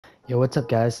Yo, what's up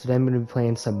guys? Today I'm going to be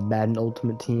playing some Madden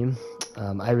Ultimate Team.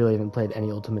 I really haven't played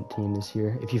any Ultimate Team this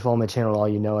year. If you follow my channel at all,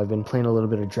 you know I've been playing a little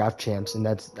bit of Draft Champs, and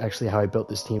that's actually how I built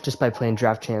this team. Just by playing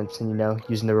Draft Champs and, you know,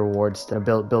 using the rewards to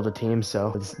build a team.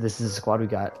 So this is the squad we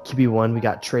got. QB1, we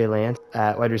got Trey Lance.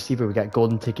 At wide receiver, we got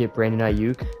Golden Ticket, Brandon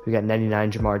Ayuk. We got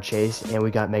 99, Jamar Chase. And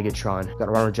we got Megatron. We got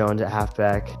Ronald Jones at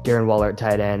halfback, Darren Waller at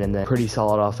tight end, and then pretty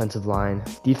solid offensive line.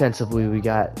 Defensively, we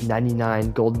got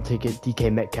 99, Golden Ticket,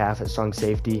 DK Metcalf at strong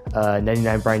safety.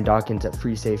 99, Brian Dawkins at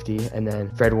free safety. And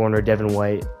then Fred Warner, Devin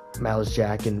White, Miles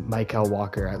Jack, and Michael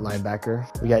Walker at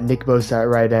linebacker. We got Nick Bosa at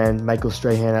right end, Michael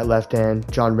Strahan at left end,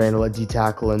 John Randall at D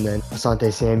tackle, and then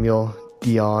Asante Samuel,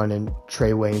 Deion, and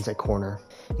Trey Waynes at corner.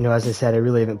 You know, as I said, I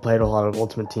really haven't played a lot of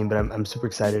Ultimate Team, but I'm super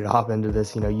excited to hop into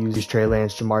this, you know, use Trey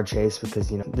Lance, Jamar Chase, because,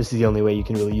 you know, this is the only way you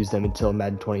can really use them until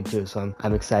Madden 22, so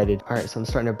I'm excited. Alright, so I'm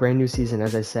starting a brand new season,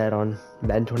 as I said, on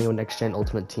Madden 21 Next Gen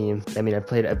Ultimate Team. I mean, I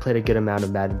played a good amount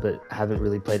of Madden, but haven't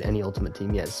really played any Ultimate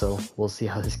Team yet, so we'll see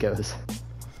how this goes.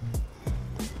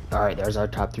 Alright, there's our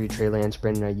top three: Trey Lance,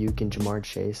 Brandon Ayuk, and Jamar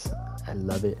Chase. I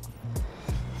love it.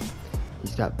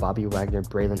 He's got Bobby Wagner,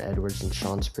 Braylon Edwards, and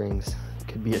Sean Springs.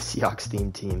 Could be a Seahawks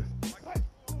themed team.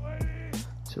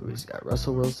 So he's got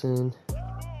Russell Wilson.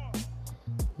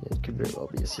 Yeah, it could very well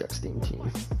be a Seahawks themed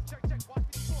team.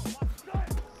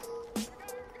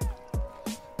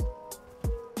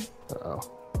 Uh-oh.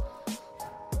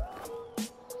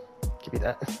 Give me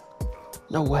that.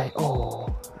 No way.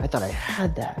 Oh, I thought I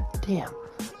had that. Damn.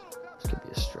 This could be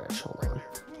a stretch. Hold on.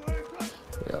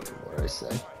 Yep, what did I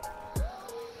say?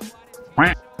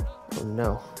 Oh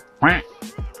no.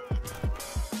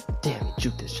 Damn, he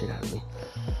juked this shit out of me.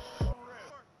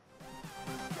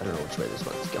 I don't know which way this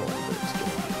one's going, but it's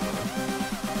going.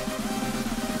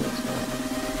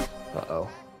 Uh-oh.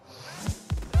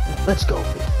 Let's go.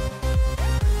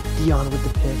 Deion with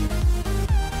the pick.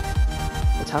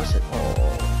 Let's house it.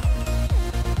 Oh.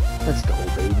 Let's go,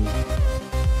 baby.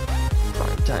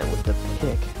 Prime time with the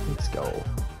pick. Let's go.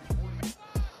 Let's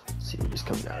see who's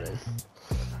coming out in.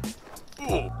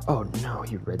 Oh no,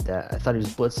 he read that. I thought he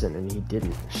was blitzing and he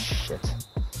didn't. Shit.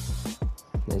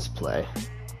 Nice play.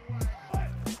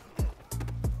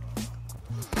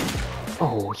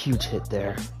 Oh, huge hit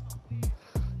there.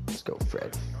 Let's go,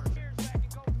 Fred.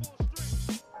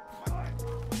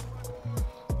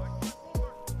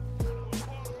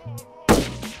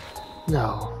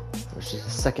 No, there's just a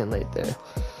second late there.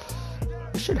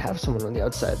 We should have someone on the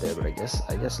outside there, but I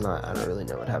guess not. I don't really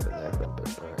know what happened there,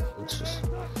 but alright, let's just.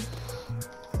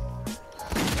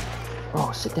 Oh,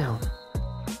 sit down.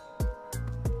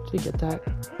 Did you get that?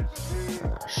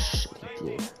 Oh, shit, he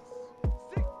did.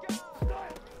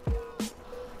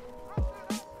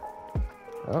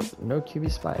 Oh, no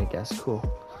QB spy, I guess. Cool.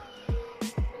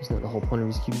 Isn't that the whole point of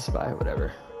his QB spy?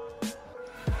 Whatever.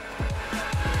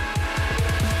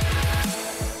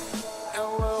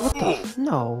 What the?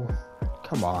 No.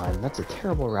 Come on. That's a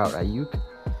terrible route, Ayuk.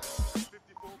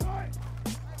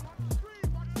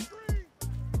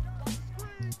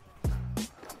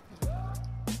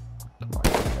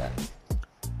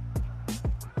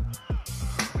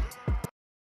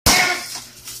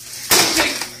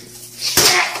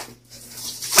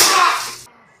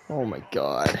 Oh my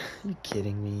god, are you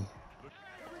kidding me?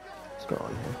 What's going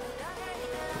on here?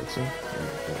 What's in?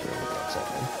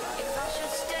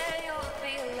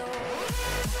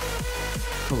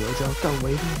 Oh, Joe, go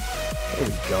waiting. There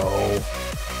we go.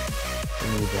 I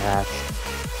need that.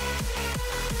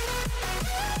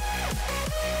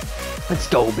 Let's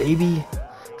go, baby.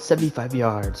 75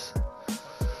 yards.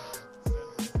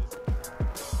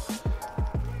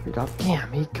 Read off.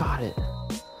 Damn, he got it. I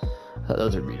thought that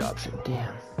was a read option.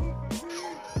 Damn.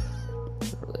 I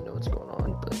don't really know what's going on,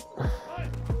 but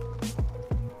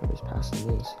who's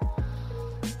passing this?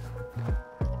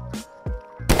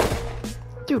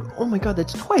 Dude, oh my god,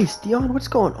 that's twice. Deion, what's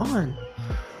going on?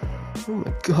 Oh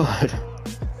my god.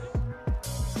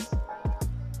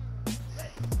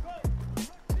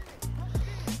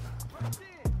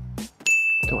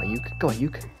 Go Ayuk, go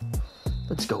Ayuk.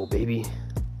 Let's go, baby.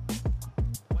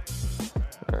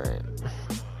 Alright.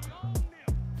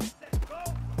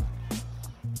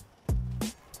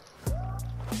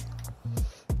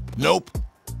 Nope.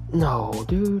 No,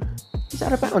 dude. He's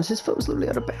out of bounds. His foot was literally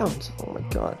out of bounds. Oh my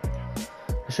god.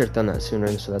 I should have done that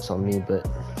sooner, so that's on me, but...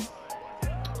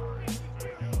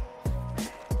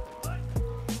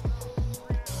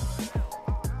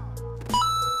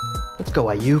 Let's go,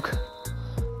 Ayuk.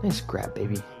 Nice grab,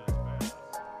 baby.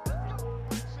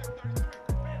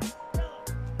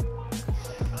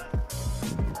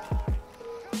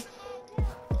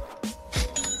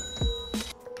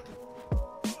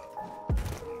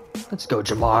 Let's go,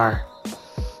 Jamar.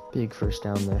 Big first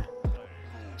down there.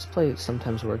 This play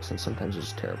sometimes works and sometimes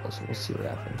it's terrible, so we'll see what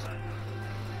happens.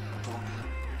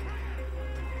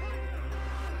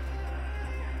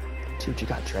 See what you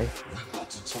got, Trey.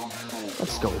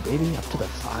 Let's go, baby. Up to the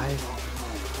 5.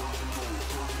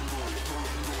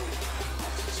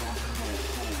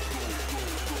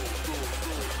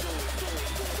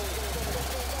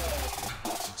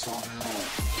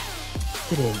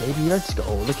 Get in, baby. Let's go.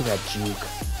 Look at that juke.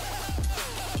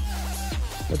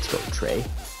 Let's go, Trey.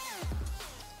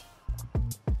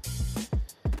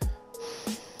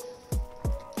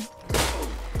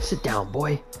 Sit down,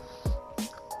 boy.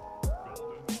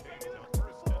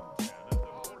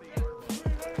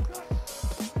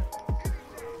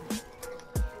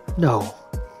 No.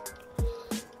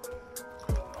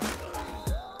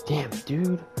 Damn,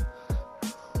 dude.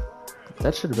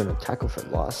 That should have been a tackle for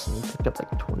loss, and we picked up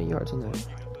like 20 yards on that.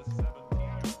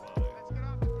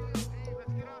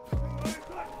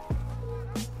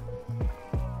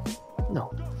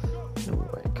 No. No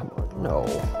way, come on, no.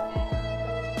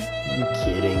 Are you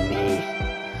kidding me?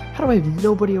 How do I have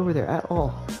nobody over there at all?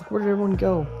 Where did everyone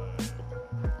go?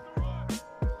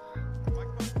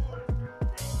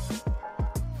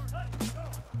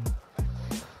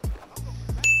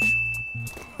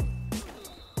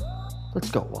 Let's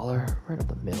go, Waller. Right up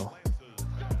the middle.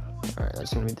 Alright,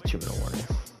 that's gonna be the 2-minute warning.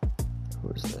 Who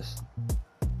is this?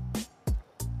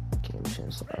 Game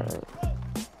chance. Alright.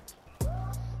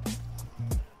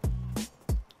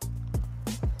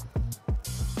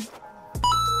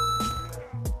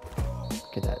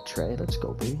 Look at that, Trey. Let's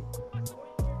go, baby.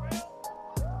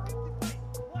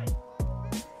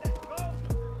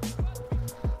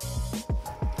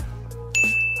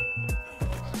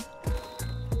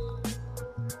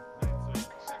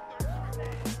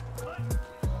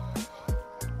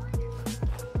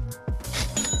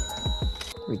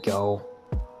 Here we go.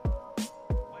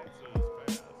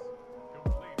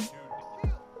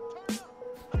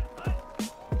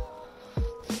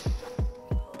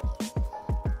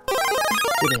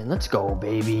 Get in, let's go,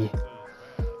 baby.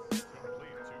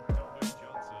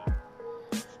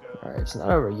 Alright, it's not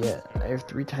over yet. I have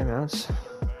 3 timeouts.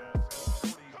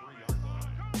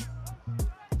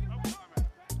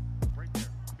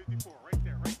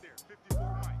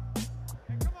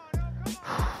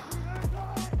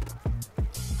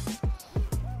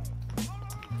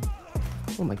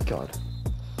 Oh my god.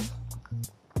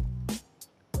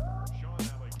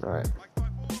 Alright.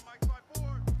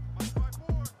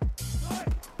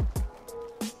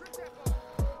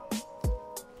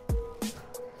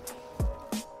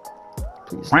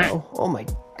 Please no. Oh my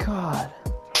god.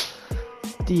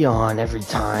 Deion every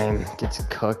time gets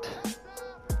cooked.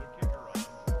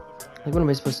 Like, what am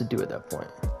I supposed to do at that point?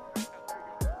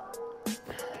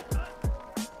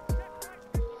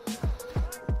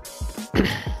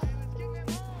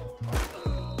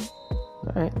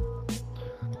 Alright.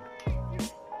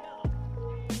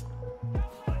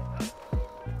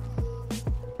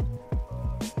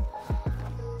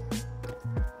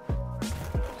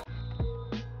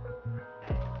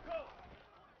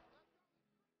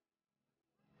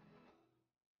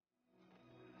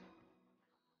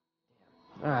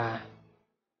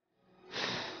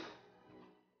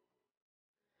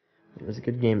 It was a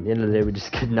good game. At the end of the day, we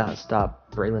just could not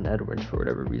stop Braylon Edwards for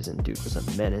whatever reason. Dude was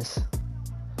a menace.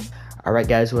 Alright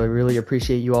guys, well I really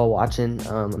appreciate you all watching.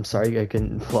 I'm sorry I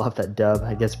couldn't pull off that dub.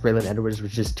 I guess Braylon Edwards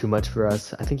was just too much for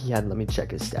us. I think he had, let me check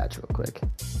his stats real quick.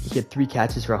 He had 3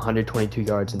 catches for 122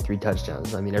 yards and 3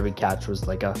 touchdowns. I mean, every catch was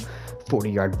like a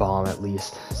 40-yard bomb at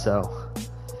least. So,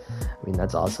 I mean,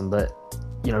 that's awesome. But,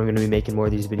 you know, I'm going to be making more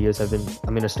of these videos.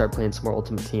 I'm going to start playing some more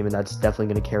Ultimate Team, and that's definitely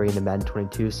going to carry into Madden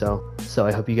 22. So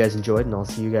I hope you guys enjoyed, and I'll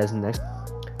see you guys in the next.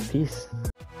 Peace.